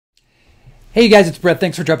Hey guys, it's Brett.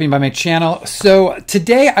 Thanks for dropping by my channel. So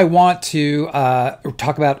today I want to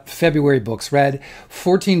talk about February books read.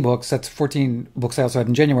 14 books. That's 14 books I also had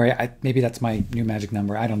in January. Maybe that's my new magic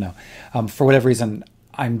number. I don't know. For whatever reason,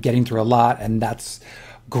 I'm getting through a lot, and that's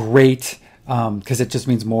great because it just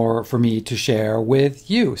means more for me to share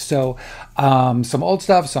with you. So some old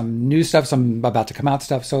stuff, some new stuff, some about to come out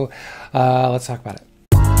stuff. So let's talk about it.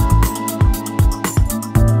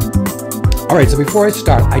 All right, so before I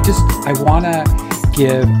start, I want to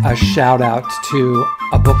give a shout out to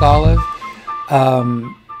a book olive.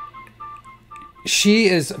 She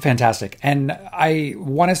is fantastic, and I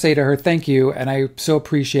want to say to her thank you, and I so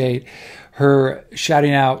appreciate her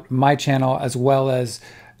shouting out my channel as well as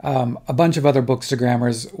a bunch of other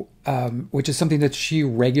bookstagrammers, which is something that she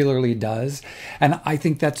regularly does, and I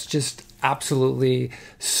think that's just absolutely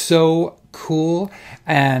so cool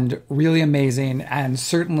and really amazing, and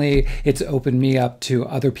certainly it's opened me up to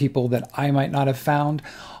other people that I might not have found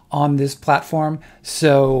on this platform.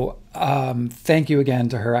 So thank you again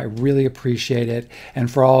to her. I really appreciate it, and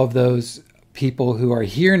for all of those people who are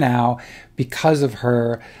here now because of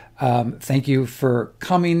her, thank you for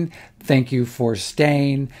coming. Thank you for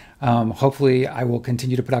staying. Hopefully I will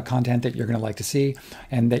continue to put out content that you're going to like to see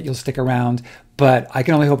and that you'll stick around. But I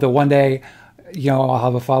can only hope that one day, I'll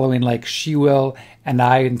have a following like she will, and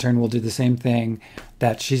I in turn will do the same thing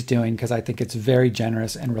that she's doing, because I think it's very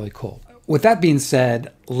generous and really cool. With that being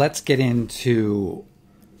said, let's get into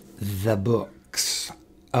the books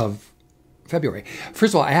of February.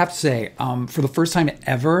 First of all, I have to say, for the first time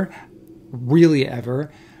ever, really ever,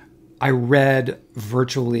 I read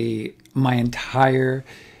virtually my entire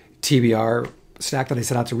TBR stack that I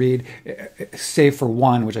set out to read, save for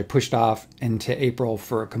one, which I pushed off into April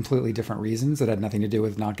for completely different reasons that had nothing to do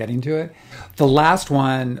with not getting to it. The last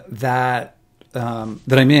one that I'm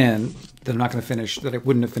in, that I'm not going to finish, that I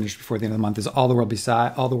wouldn't have finished before the end of the month, is All the World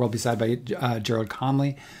Beside by Gerard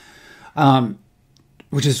Conley,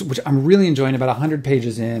 which I'm really enjoying. About 100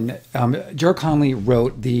 pages in. Gerard Conley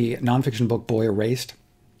wrote the nonfiction book Boy Erased.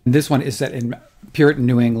 This one is set in Puritan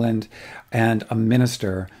New England, and a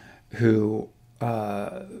minister who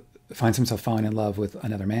finds himself falling in love with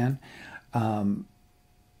another man.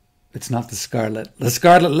 It's not the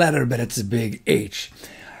Scarlet Letter, but it's a big H.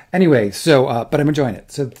 Anyway, so but I'm enjoying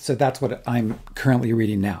it. So that's what I'm currently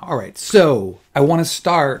reading now. All right, so I want to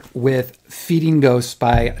start with Feeding Ghosts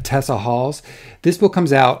by Tessa Halls. This book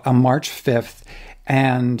comes out on March 5th,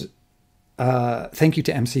 and thank you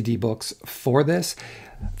to MCD Books for this.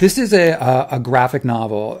 This is a graphic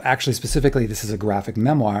novel. Actually, specifically, this is a graphic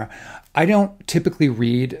memoir. I don't typically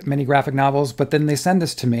read many graphic novels, but then they send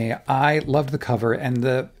this to me. I loved the cover,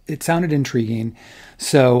 and it sounded intriguing,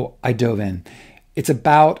 so I dove in. It's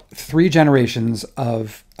about 3 generations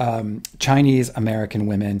of Chinese American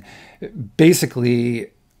women.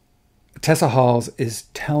 Basically, Tessa Halls is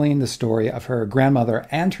telling the story of her grandmother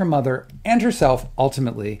and her mother and herself,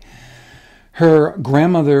 ultimately. Her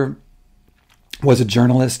grandmother was a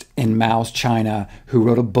journalist in Mao's China who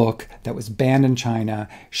wrote a book that was banned in China.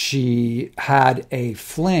 She had a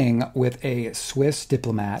fling with a Swiss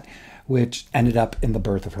diplomat, which ended up in the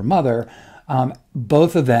birth of her mother.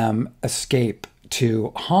 Both of them escape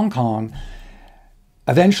to Hong Kong.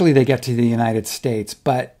 Eventually they get to the United States,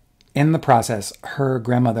 but in the process, her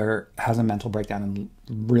grandmother has a mental breakdown and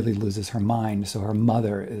really loses her mind. So her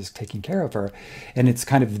mother is taking care of her. And it's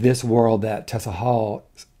kind of this world that Tessa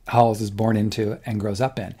Halls is born into and grows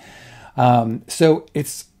up in. So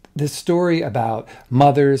it's this story about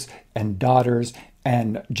mothers and daughters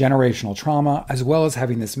and generational trauma, as well as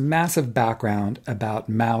having this massive background about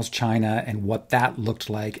Mao's China and what that looked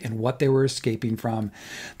like and what they were escaping from,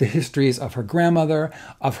 the histories of her grandmother,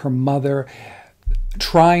 of her mother,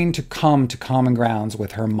 trying to come to common grounds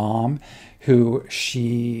with her mom, who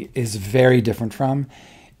she is very different from.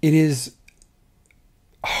 It is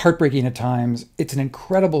heartbreaking at times. It's an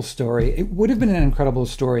incredible story. It would have been an incredible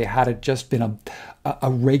story had it just been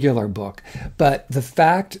a regular book. But the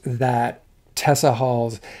fact that Tessa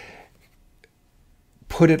Halls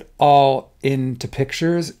put it all into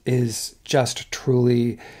pictures is just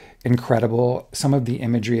truly incredible. Some of the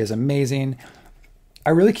imagery is amazing.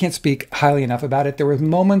 I really can't speak highly enough about it. There were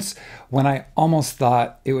moments when I almost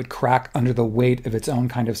thought it would crack under the weight of its own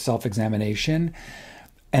kind of self-examination.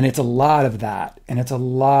 And it's a lot of that. And it's a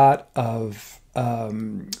lot of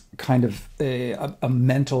kind of a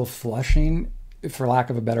mental flushing, for lack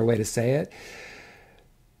of a better way to say it.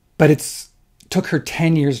 But it took her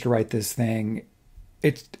 10 years to write this thing.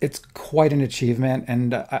 It's quite an achievement.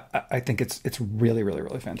 And I think it's really, really,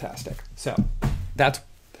 really fantastic. So that's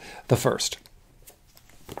the first.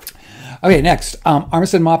 Okay, next,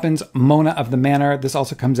 Armistead Maupin's Mona of the Manor. This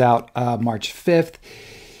also comes out March 5th.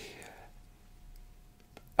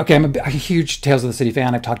 Okay, I'm a huge Tales of the City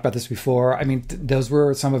fan. I've talked about this before. I mean, those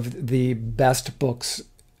were some of the best books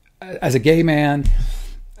as a gay man.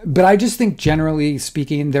 But I just think, generally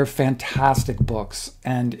speaking, they're fantastic books.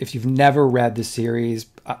 And if you've never read the series,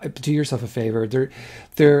 do yourself a favor.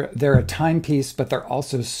 They're a timepiece, but they're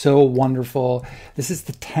also so wonderful. This is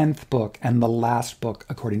the 10th book and the last book,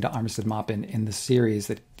 according to Armistead Maupin, in the series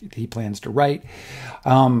that he plans to write.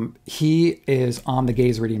 He is on the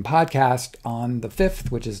Gays Reading podcast on the 5th,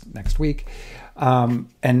 which is next week.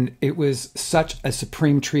 And it was such a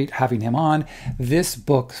supreme treat having him on. This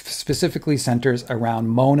book specifically centers around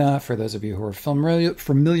Mona. For those of you who are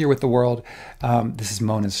familiar with the world, this is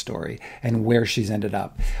Mona's story and where she's ended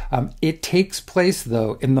up. It takes place,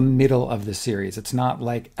 though, in the middle of the series. It's not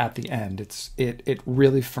like at the end. It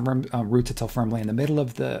really roots itself firmly in the middle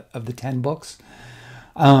of the 10 books.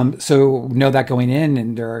 So know that going in,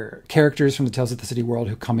 and there are characters from the Tales of the City world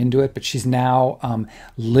who come into it, but she's now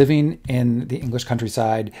living in the English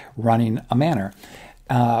countryside, running a manor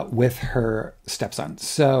with her stepson,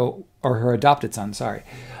 or her adopted son, sorry.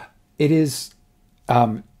 It is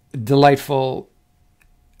delightful.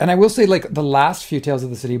 And I will say, like, the last few Tales of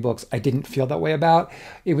the City books, I didn't feel that way about.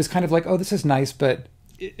 It was kind of like, oh, this is nice, but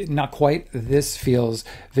not quite. This feels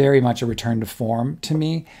very much a return to form to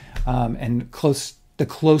me, and the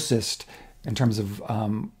closest in terms of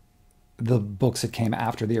the books that came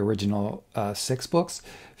after the original 6 books,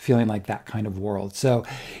 feeling like that kind of world. So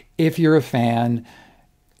if you're a fan,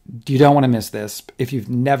 you don't want to miss this. If you've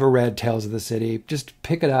never read Tales of the City, just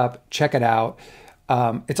pick it up, check it out.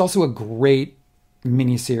 It's also a great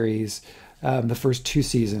miniseries. The first 2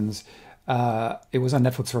 seasons. It was on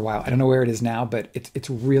Netflix for a while. I don't know where it is now, but it's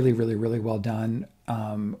really, really, really well done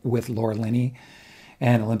with Laura Linney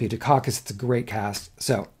and Olympia Dukakis. It's a great cast.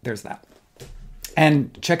 So there's that.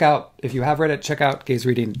 And check out, if you have read it, check out Gays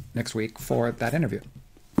Reading next week for that interview.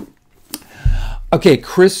 Okay,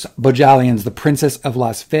 Chris Bohjalian's The Princess of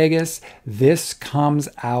Las Vegas. This comes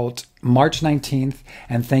out March 19th.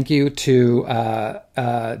 And thank you to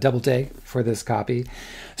Doubleday for this copy.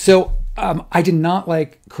 So I did not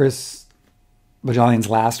like Chris Bohjalian's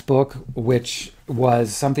last book, which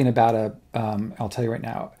was something about I'll tell you right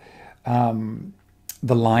now,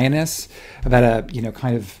 The Lioness, about a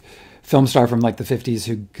kind of film star from like the 50s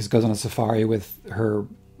who goes on a safari with her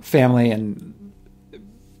family and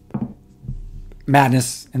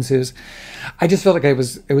madness ensues. I just felt like it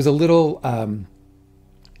was a little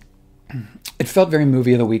it felt very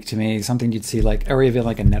movie of the week to me, something you'd see like, or even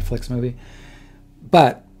like a Netflix movie.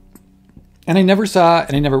 And I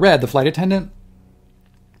never read The Flight Attendant.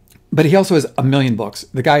 But he also has a million books.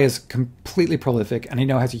 The guy is completely prolific, and I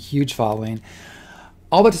know has a huge following.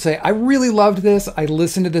 All but to say, I really loved this. I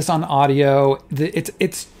listened to this on audio.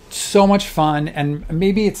 It's so much fun, and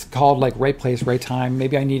maybe it's called like right place, right time.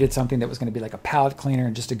 Maybe I needed something that was going to be like a palate cleaner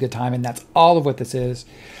and just a good time, and that's all of what this is.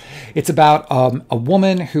 It's about a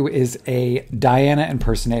woman who is a Diana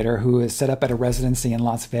impersonator who is set up at a residency in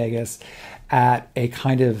Las Vegas at a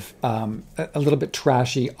kind of a little bit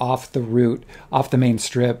trashy, off the main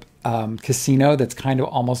strip casino that's kind of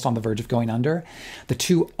almost on the verge of going under. The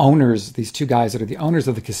 2 owners, these 2 guys that are the owners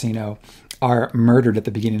of the casino, are murdered at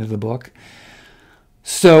the beginning of the book.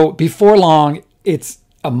 So before long, it's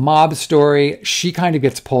a mob story. She kind of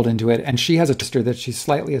gets pulled into it, and she has a sister that she's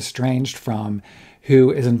slightly estranged from,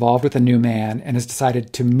 who is involved with a new man and has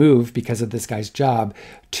decided to move because of this guy's job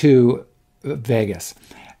to Vegas.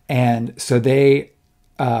 And so they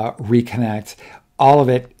reconnect. All of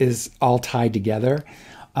it is all tied together.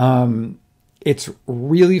 It's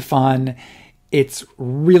really fun. It's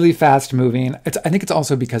really fast moving. I think it's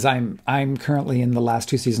also because I'm currently in the last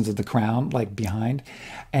 2 seasons of The Crown, like behind,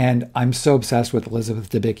 and I'm so obsessed with Elizabeth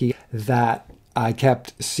Debicki that I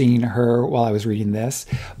kept seeing her while I was reading this.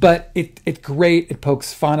 But it's great. It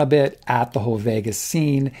pokes fun a bit at the whole Vegas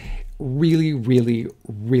scene. Really, really,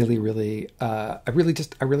 really, really, I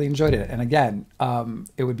really enjoyed it. And again,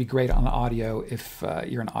 it would be great on audio if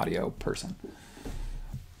you're an audio person.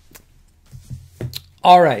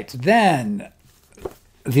 All right, then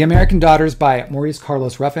The American Daughters by Maurice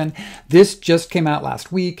Carlos Ruffin. This just came out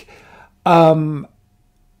last week. I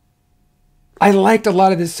liked a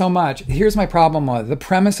lot of this so much. Here's my problem with it. The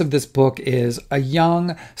premise of this book is a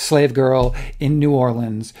young slave girl in New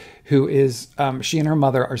Orleans who is, she and her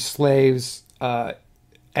mother are slaves, and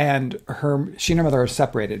she and her mother are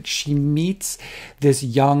separated. She meets this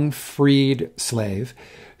young freed slave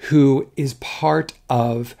who is part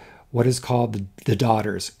of what is called the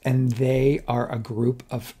Daughters, and they are a group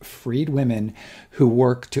of freed women who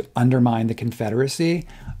work to undermine the Confederacy.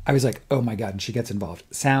 I was like, oh my God, and she gets involved.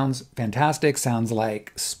 Sounds fantastic. Sounds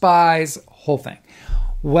like spies, whole thing.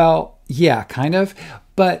 Well, yeah, kind of.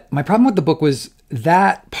 But my problem with the book was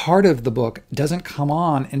that part of the book doesn't come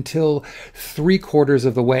on until 3/4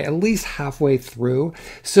 of the way, at least halfway through.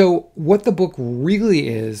 So what the book really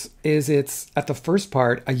is it's at the first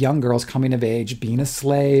part, a young girl's coming of age, being a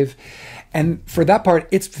slave. And for that part,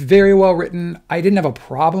 it's very well written. I didn't have a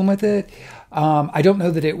problem with it. I don't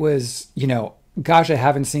know that it was, gosh, I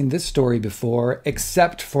haven't seen this story before,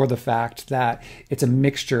 except for the fact that it's a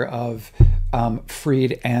mixture of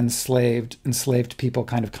freed and enslaved people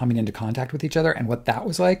kind of coming into contact with each other and what that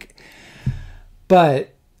was like.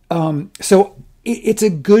 But so it's a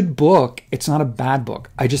good book. It's not a bad book.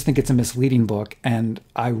 I just think it's a misleading book. And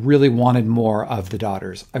I really wanted more of the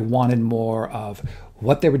Daughters. I wanted more of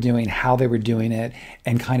what they were doing, how they were doing it,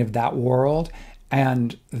 and kind of that world.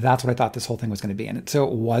 And that's what I thought this whole thing was going to be. And so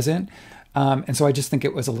it wasn't. And so I just think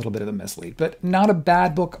it was a little bit of a mislead, but not a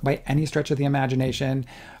bad book by any stretch of the imagination.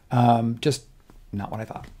 Just not what I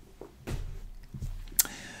thought.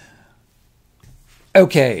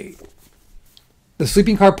 Okay. The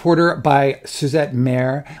Sleeping Car Porter by Suzette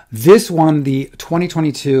Mayr. This won the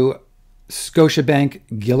 2022 Scotiabank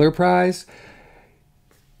Giller Prize.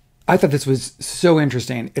 I thought this was so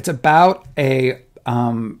interesting. It's about a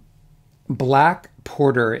black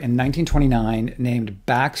porter in 1929 named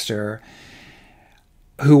Baxter,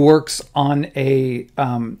 who works on a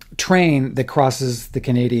train that crosses the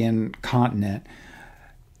Canadian continent.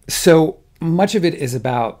 So much of it is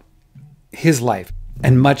about his life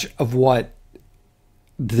and much of what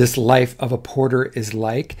this life of a porter is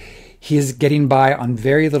like. He is getting by on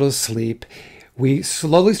very little sleep. We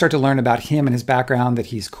slowly start to learn about him and his background, that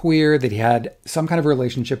he's queer, that he had some kind of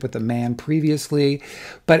relationship with a man previously.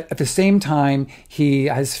 But at the same time, he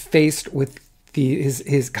has faced with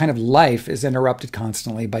his kind of life is interrupted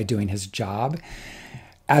constantly by doing his job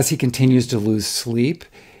as he continues to lose sleep.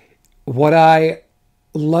 What I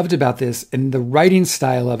loved about this and the writing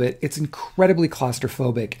style of it, it's incredibly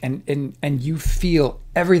claustrophobic, and you feel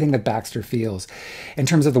everything that Baxter feels in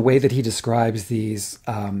terms of the way that he describes these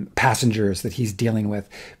passengers that he's dealing with,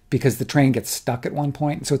 because the train gets stuck at one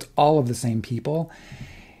point. So it's all of the same people.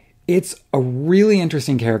 It's a really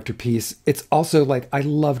interesting character piece. It's also like, I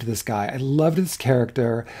loved this guy. I loved this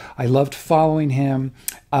character. I loved following him.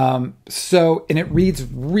 And it reads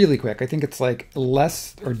really quick. I think it's like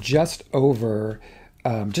less or just over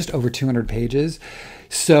 200 pages.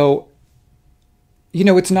 So,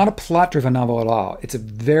 it's not a plot-driven novel at all. It's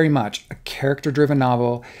very much a character-driven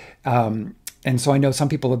novel. And so I know some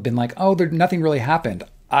people have been like, oh, nothing really happened.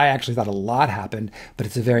 I actually thought a lot happened, but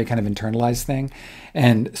it's a very kind of internalized thing.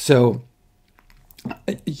 And so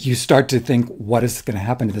you start to think, what is going to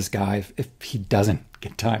happen to this guy if he doesn't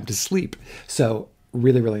get time to sleep? So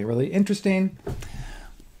really, really, really interesting.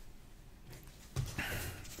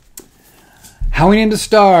 Howling into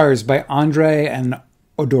Stars by Andre and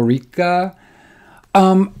Ordorica.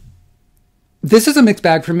 This is a mixed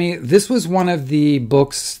bag for me. This was one of the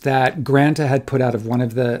books that Granta had put out of one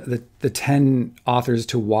of the 10 authors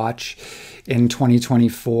to watch in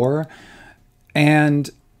 2024.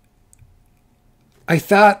 And I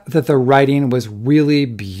thought that the writing was really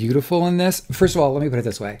beautiful in this. First of all, let me put it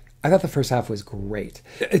this way. I thought the first half was great.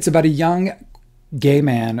 It's about a young gay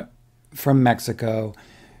man from Mexico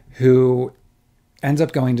who ends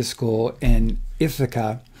up going to school in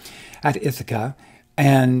Ithaca,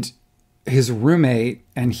 and his roommate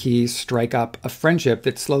and he strike up a friendship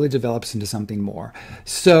that slowly develops into something more.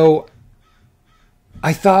 So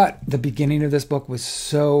I thought the beginning of this book was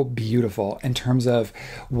so beautiful in terms of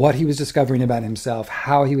what he was discovering about himself,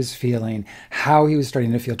 how he was feeling, how he was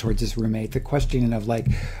starting to feel towards his roommate, the questioning of like,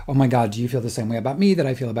 oh my God, do you feel the same way about me that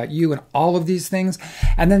I feel about you, and all of these things.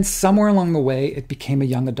 And then somewhere along the way, it became a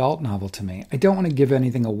young adult novel to me. I don't want to give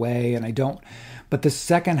anything away, but the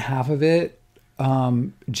second half of it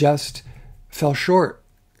just fell short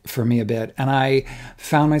for me a bit. And I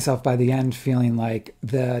found myself by the end feeling like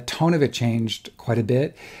the tone of it changed quite a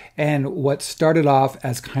bit. And what started off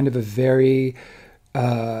as kind of a very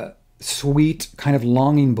sweet kind of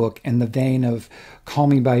longing book in the vein of Call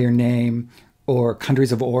Me By Your Name or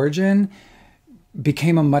Countries of Origin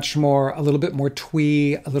became a little bit more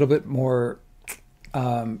twee, a little bit more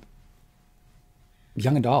young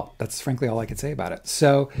adult. That's frankly all I could say about it.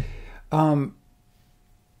 So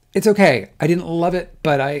it's okay. I didn't love it,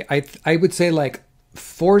 but I would say like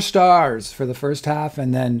 4 stars for the first half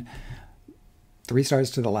and then 3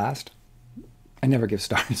 stars to the last. I never give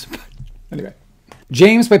stars, but anyway.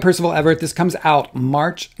 James by Percival Everett. This comes out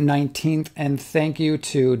March 19th, and thank you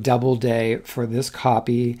to Doubleday for this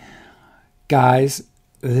copy. Guys,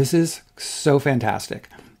 this is so fantastic.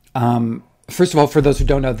 First of all, for those who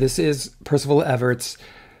don't know, this is Percival Everett's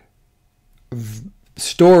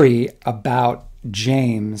story about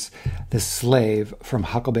James, the slave from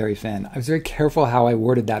Huckleberry Finn. I was very careful how I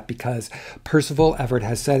worded that because Percival Everett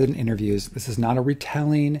has said in interviews, this is not a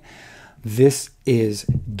retelling. This is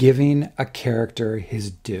giving a character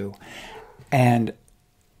his due. And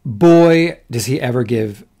boy, does he ever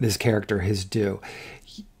give this character his due.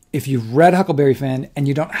 If you've read Huckleberry Finn, and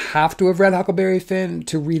you don't have to have read Huckleberry Finn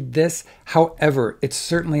to read this, however, it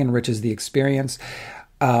certainly enriches the experience.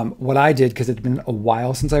 What I did, because it's been a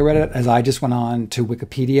while since I read it, is I just went on to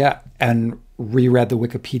Wikipedia and reread the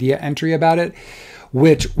Wikipedia entry about it,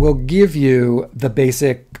 which will give you the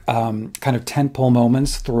basic kind of tentpole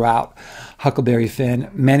moments throughout Huckleberry Finn,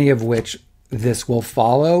 many of which this will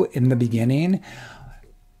follow in the beginning.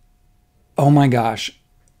 Oh my gosh,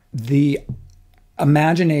 the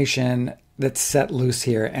imagination that's set loose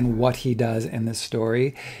here and what he does in this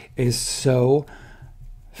story is so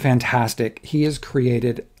fantastic. He has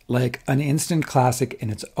created like an instant classic in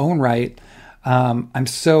its own right. I'm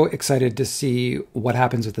so excited to see what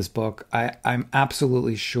happens with this book. I'm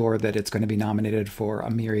absolutely sure that it's going to be nominated for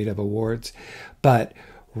a myriad of awards, but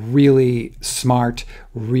really smart,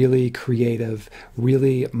 really creative,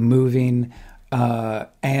 really moving,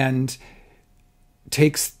 and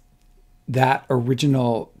takes that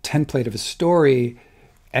original template of a story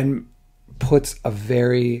and puts a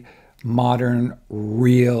very modern,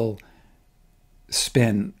 real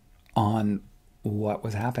spin on what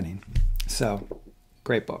was happening. So,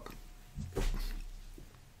 great book.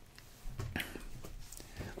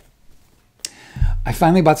 I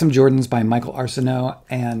finally bought some Jordans by Michael Arcineaux,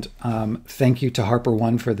 and thank you to Harper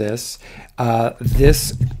One for this.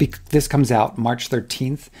 This comes out March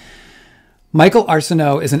 13th. Michael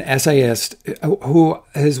Arcineaux is an essayist who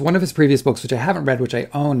is one of his previous books, which I haven't read, which I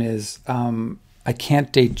own, is I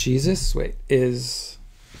Can't Date Jesus.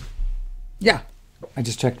 I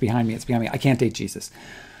just checked behind me. It's behind me. I Can't Date Jesus.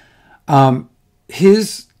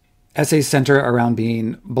 His essays center around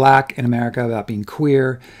being Black in America, about being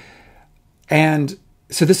queer. And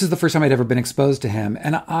so this is the first time I'd ever been exposed to him.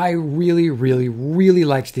 And I really, really, really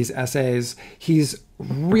liked these essays. He's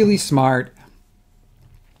really smart.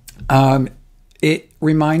 It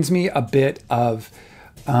reminds me a bit of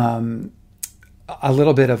a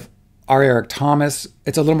little bit of R. Eric Thomas.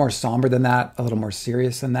 It's a little more somber than that, a little more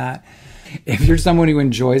serious than that. If you're someone who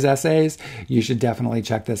enjoys essays, you should definitely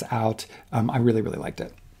check this out. I really, really liked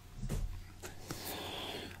it.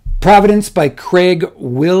 Providence by Craig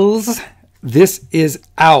Willse. This is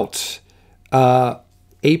out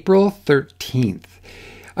April 13th.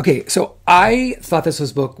 Okay, so I thought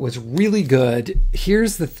this book was really good.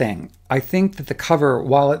 Here's the thing. I think that the cover,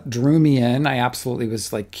 while it drew me in, I absolutely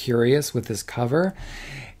was like curious with this cover.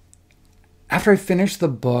 After I finished the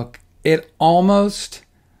book, it almost,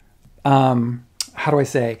 how do I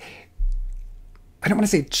say? I don't want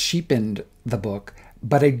to say cheapened the book,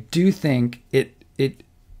 but I do think it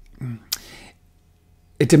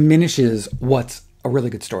diminishes what's a really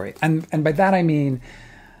good story. And by that I mean,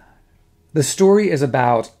 the story is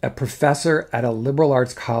about a professor at a liberal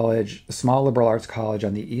arts college, a small liberal arts college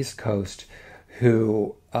on the East Coast,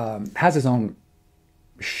 who has his own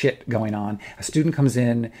shit going on. A student comes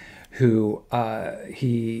in who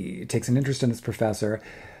he takes an interest in this professor.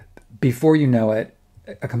 Before you know it,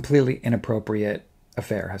 a completely inappropriate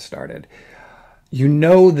affair has started. You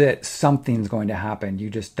know that something's going to happen. You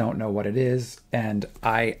just don't know what it is. And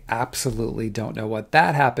I absolutely don't know what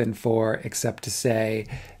that happened for, except to say,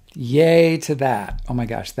 yay to that. Oh my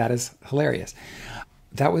gosh, that is hilarious.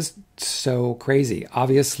 That was so crazy.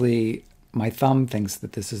 Obviously, my thumb thinks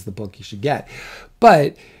that this is the book you should get.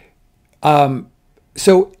 But,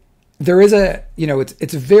 so there is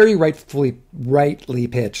it's very rightly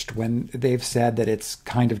pitched when they've said that it's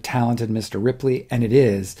kind of talented Mr. Ripley, and it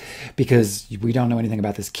is, because we don't know anything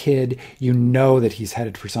about this kid. You know that he's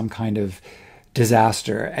headed for some kind of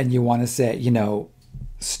disaster, and you want to say,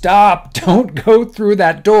 stop, don't go through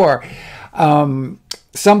that door.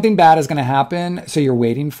 Something bad is going to happen, so you're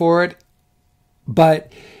waiting for it.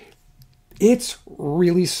 But it's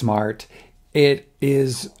really smart. It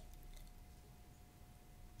is...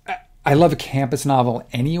 I love a campus novel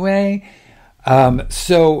anyway.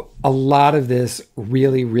 So a lot of this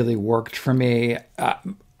really, really worked for me. I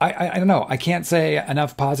don't know. I can't say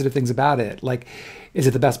enough positive things about it. Like, is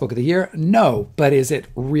it the best book of the year? No. But is it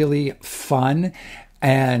really fun?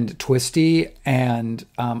 and twisty. And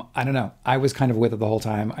I don't know. I was kind of with it the whole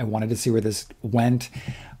time. I wanted to see where this went.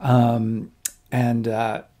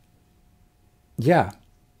 Yeah,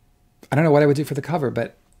 I don't know what I would do for the cover,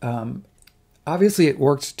 but obviously it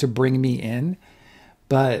worked to bring me in,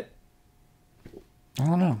 but I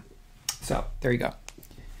don't know. So there you go.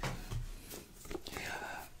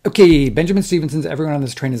 Okay, Benjamin Stevenson's Everyone on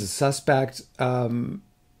This Train is a Suspect.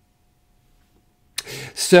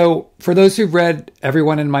 So for those who've read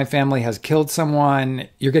Everyone in My Family Has Killed Someone,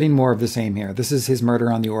 you're getting more of the same here. This is his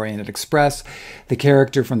Murder on the Orient Express. The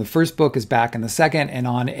character from the first book is back in the second and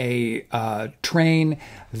on a train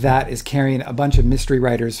that is carrying a bunch of mystery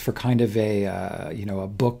writers for kind of a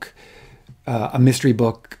book, a mystery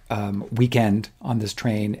book weekend on this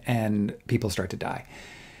train, and people start to die.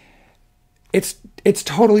 It's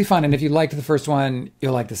totally fun, and if you liked the first one,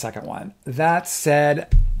 you'll like the second one. That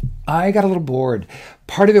said, I got a little bored.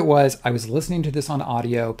 Part of it was I was listening to this on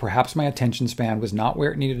audio. Perhaps my attention span was not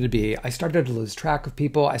where it needed to be. I started to lose track of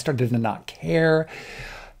people. I started to not care.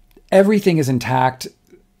 Everything is intact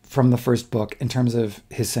from the first book in terms of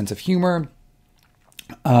his sense of humor.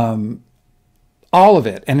 All of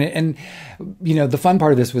it. And the fun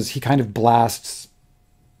part of this was he kind of blasts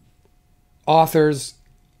authors,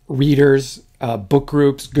 readers, book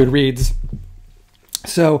groups, Goodreads.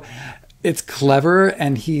 So it's clever,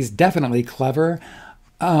 and he's definitely clever.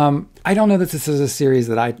 I don't know that this is a series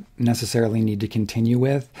that I necessarily need to continue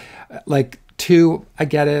with. Like 2, I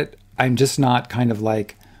get it. I'm just not kind of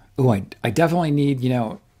like, I definitely need,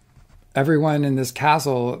 everyone in this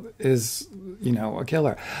castle is, a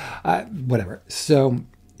killer. Whatever. So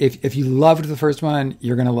if you loved the first one,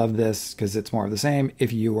 you're going to love this because it's more of the same.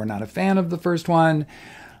 If you were not a fan of the first one,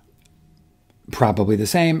 probably the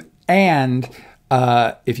same. And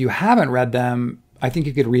if you haven't read them, I think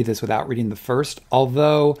you could read this without reading the first,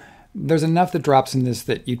 although there's enough that drops in this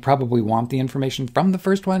that you'd probably want the information from the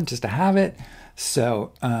first one just to have it.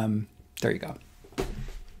 So there you go.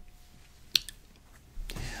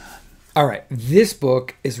 All right, this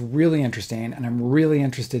book is really interesting, and I'm really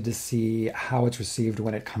interested to see how it's received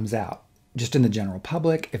when it comes out. Just in the general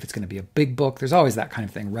public, if it's going to be a big book. There's always that kind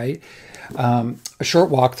of thing, right? A Short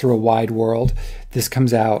Walk Through a Wide World. This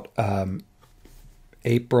comes out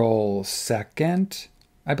April 2nd,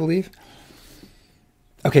 I believe.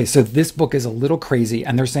 Okay, so this book is a little crazy,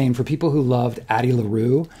 and they're saying for people who loved Addie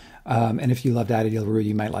LaRue, and if you loved Addie LaRue,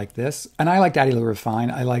 you might like this. And I liked Addie LaRue fine.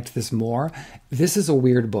 I liked this more. This is a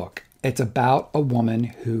weird book. It's about a woman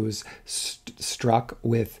who's struck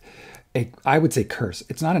with I would say curse.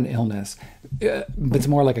 It's not an illness, but it's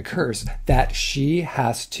more like a curse that she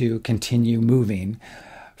has to continue moving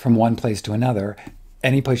from one place to another.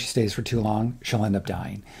 Any place she stays for too long, she'll end up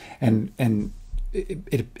dying. And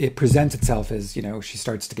it presents itself as, she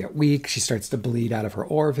starts to get weak. She starts to bleed out of her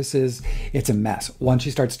orifices. It's a mess. Once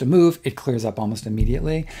she starts to move, it clears up almost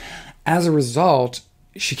immediately. As a result,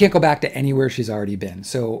 she can't go back to anywhere she's already been.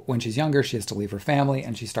 So when she's younger, she has to leave her family,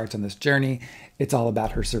 and she starts on this journey. It's all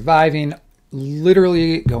about her surviving,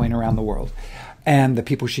 literally going around the world, and the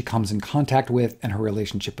people she comes in contact with and her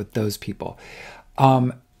relationship with those people.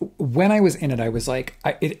 When I was in it, I was like,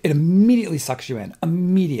 it immediately sucks you in.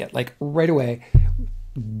 Immediate, like right away,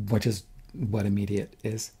 which is what immediate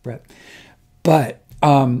is, Brett. But,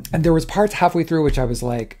 and there was parts halfway through which I was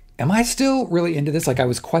like, am I still really into this? Like I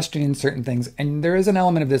was questioning certain things, and there is an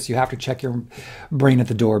element of this. You have to check your brain at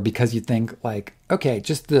the door because you think like, okay,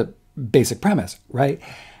 just the basic premise, right?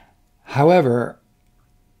 However,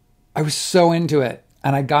 I was so into it,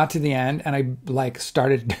 and I got to the end, and I like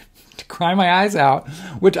started to cry my eyes out,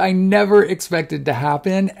 which I never expected to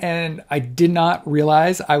happen. And I did not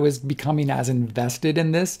realize I was becoming as invested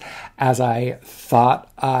in this as I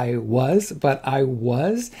thought I was, but I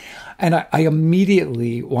was. And I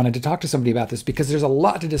immediately wanted to talk to somebody about this because there's a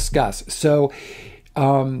lot to discuss. So,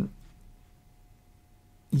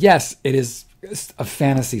 yes, it is a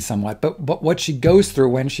fantasy somewhat, but what she goes through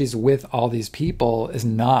when she's with all these people is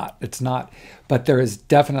not, but there is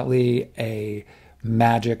definitely a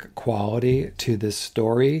magic quality to this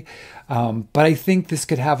story. But I think this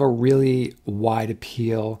could have a really wide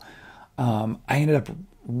appeal. I ended up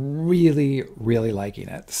really, really liking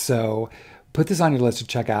it. So put this on your list to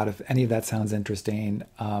check out if any of that sounds interesting.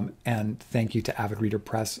 And thank you to Avid Reader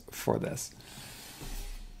Press for this.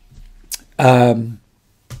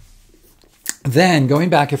 Then,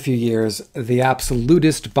 going back a few years, The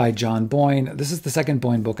Absolutist by John Boyne. This is the second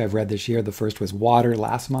Boyne book I've read this year. The first was Water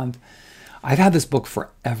last month. I've had this book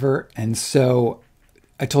forever, and so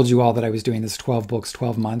I told you all that I was doing this 12 books,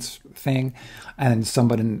 12 months thing, and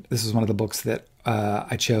this is one of the books that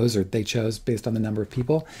I chose, or they chose, based on the number of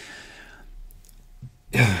people.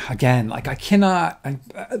 again, like I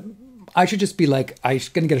should just be like, I'm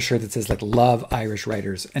going to get a shirt that says like love Irish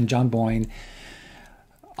writers. And John Boyne,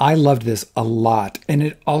 I loved this a lot. And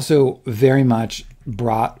it also very much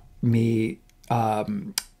brought me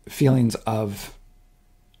feelings of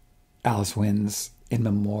Alice Wynn's In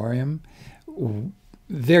Memoriam.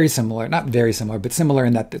 Very similar, not very similar, but similar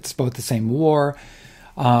in that it's both the same war.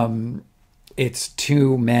 It's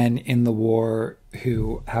two men in the war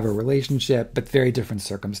who have a relationship, but very different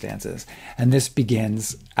circumstances. And this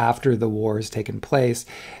begins after the war has taken place,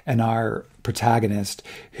 and our protagonist,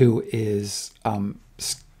 who is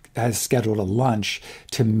has scheduled a lunch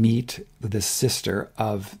to meet the sister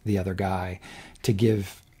of the other guy to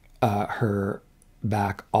give her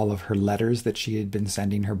back all of her letters that she had been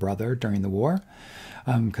sending her brother during the war,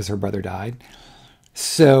 because her brother died.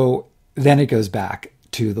 So then it goes back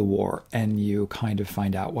to the war, and you kind of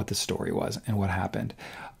find out what the story was and what happened.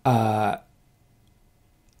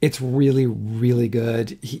 It's really, really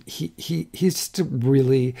good. He's just a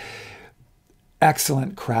really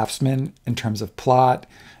excellent craftsman in terms of plot,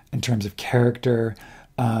 in terms of character.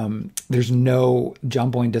 John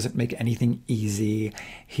Boyne doesn't make anything easy.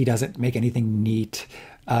 He doesn't make anything neat.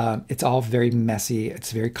 It's all very messy.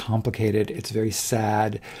 It's very complicated. It's very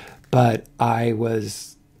sad, but I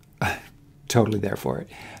was totally there for it.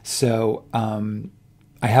 So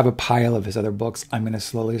I have a pile of his other books I'm going to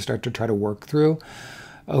slowly start to try to work through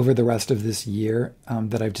over the rest of this year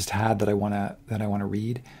that I've just had that I want to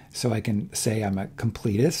read, so I can say I'm a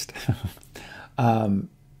completist.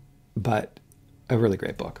 But a really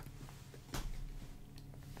great book.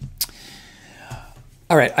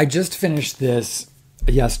 All right, I just finished this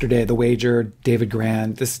yesterday, The Wager, David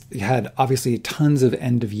Grann. This had obviously tons of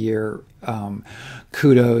end of year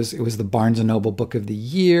kudos. It was the Barnes & Noble Book of the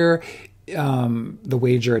Year. The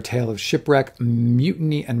Wager, A Tale of Shipwreck,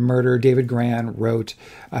 Mutiny, and Murder. David Grann wrote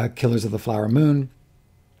Killers of the Flower Moon.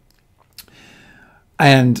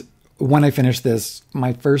 And when I finished this,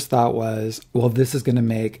 my first thought was, well, this is going to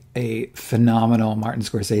make a phenomenal Martin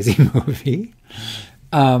Scorsese movie.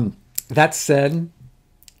 That said,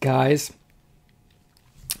 guys,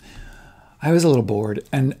 I was a little bored.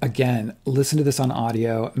 And again, listen to this on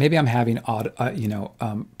audio. Maybe I'm having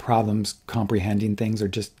problems comprehending things, or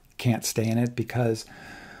just can't stay in it, because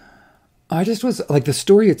I just was like, the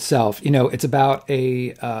story itself, it's about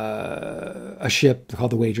a ship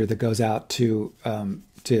called the Wager that goes out to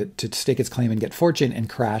stake its claim and get fortune, and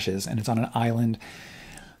crashes, and it's on an island.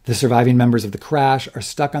 The surviving members of the crash are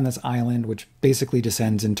stuck on this island, which basically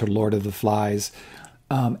descends into Lord of the Flies.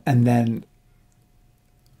 And then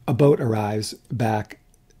a boat arrives back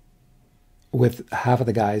with half of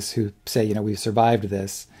the guys who say, we've survived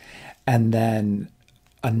this. And then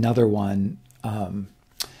another one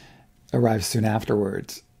arrives soon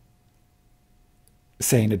afterwards,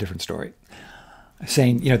 saying a different story.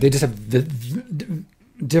 Saying, they just have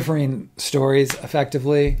differing stories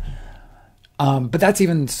effectively. But that's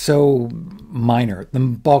even so minor. The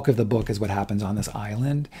bulk of the book is what happens on this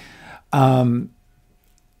island.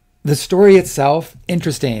 The story itself,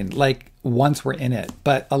 interesting, like once we're in it,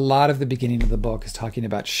 but a lot of the beginning of the book is talking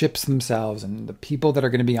about ships themselves and the people that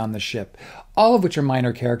are going to be on the ship, all of which are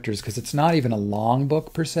minor characters because it's not even a long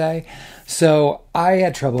book per se. So I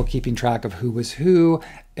had trouble keeping track of who was who,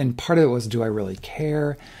 and part of it was, do I really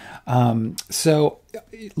care? So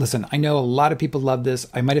listen, I know a lot of people love this.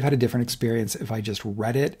 I might have had a different experience if I just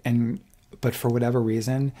read it, but for whatever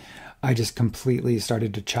reason, I just completely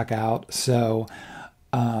started to check out. So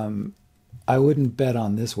I wouldn't bet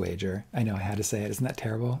on this wager. I know I had to say it. Isn't that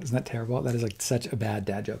terrible? That is like such a bad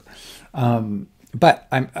dad joke.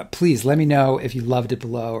 But please let me know if you loved it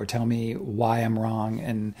below, or tell me why I'm wrong.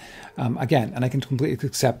 And again, and I can completely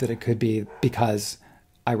accept that it could be because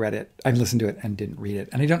I read it, I listened to it and didn't read it.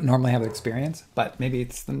 And I don't normally have that experience, but maybe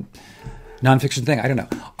it's the nonfiction thing. I don't know.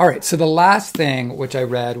 All right. So the last thing which I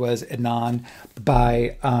read was Ædnan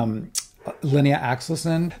by Linnea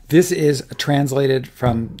Axelsson. This is translated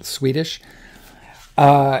from Swedish.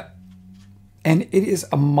 And it is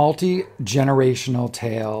a multi-generational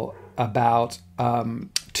tale about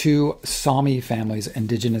two Sami families,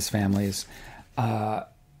 indigenous families,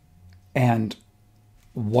 and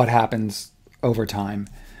what happens over time,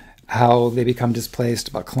 how they become displaced,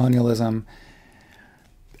 about colonialism.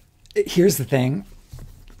 Here's the thing.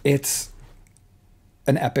 It's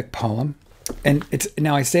an epic poem. And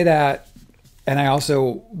now I say that, and I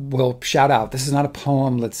also will shout out, this is not a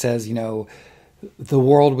poem that says, the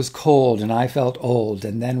world was cold and I felt old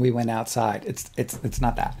and then we went outside. It's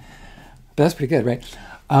not that. But that's pretty good, right?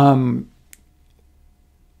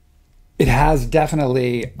 It has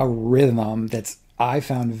definitely a rhythm that's I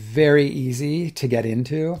found very easy to get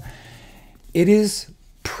into. It is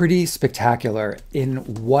pretty spectacular in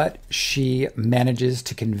what she manages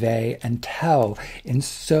to convey and tell in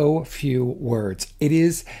so few words. It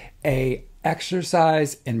is a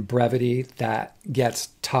exercise in brevity that gets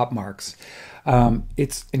top marks.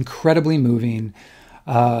 It's incredibly moving.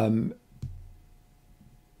 I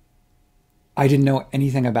didn't know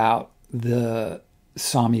anything about the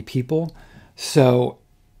Sami people. So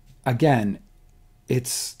again,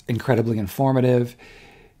 it's incredibly informative.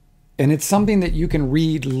 And it's something that you can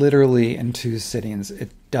read literally in 2 sittings.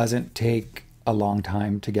 It doesn't take a long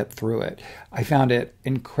time to get through it. I found it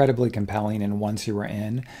incredibly compelling, and once you were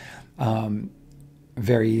in,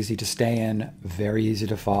 very easy to stay in, very easy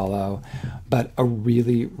to follow, but a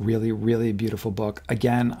really, really, really beautiful book.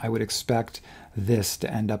 Again, I would expect this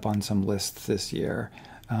to end up on some lists this year.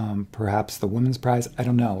 Perhaps the Women's Prize. I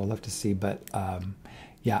don't know. We'll have to see. But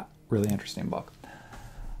yeah, really interesting book.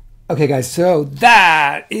 Okay, guys. So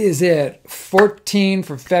that is it. 14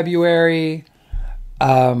 for February.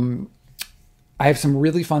 I have some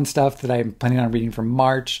really fun stuff that I'm planning on reading for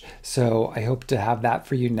March. So I hope to have that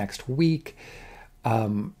for you next week.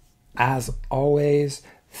 As always,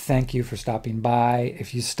 thank you for stopping by.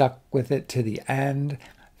 If you stuck with it to the end,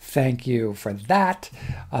 thank you for that.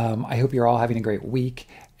 I hope you're all having a great week,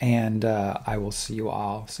 and I will see you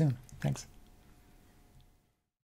all soon. Thanks.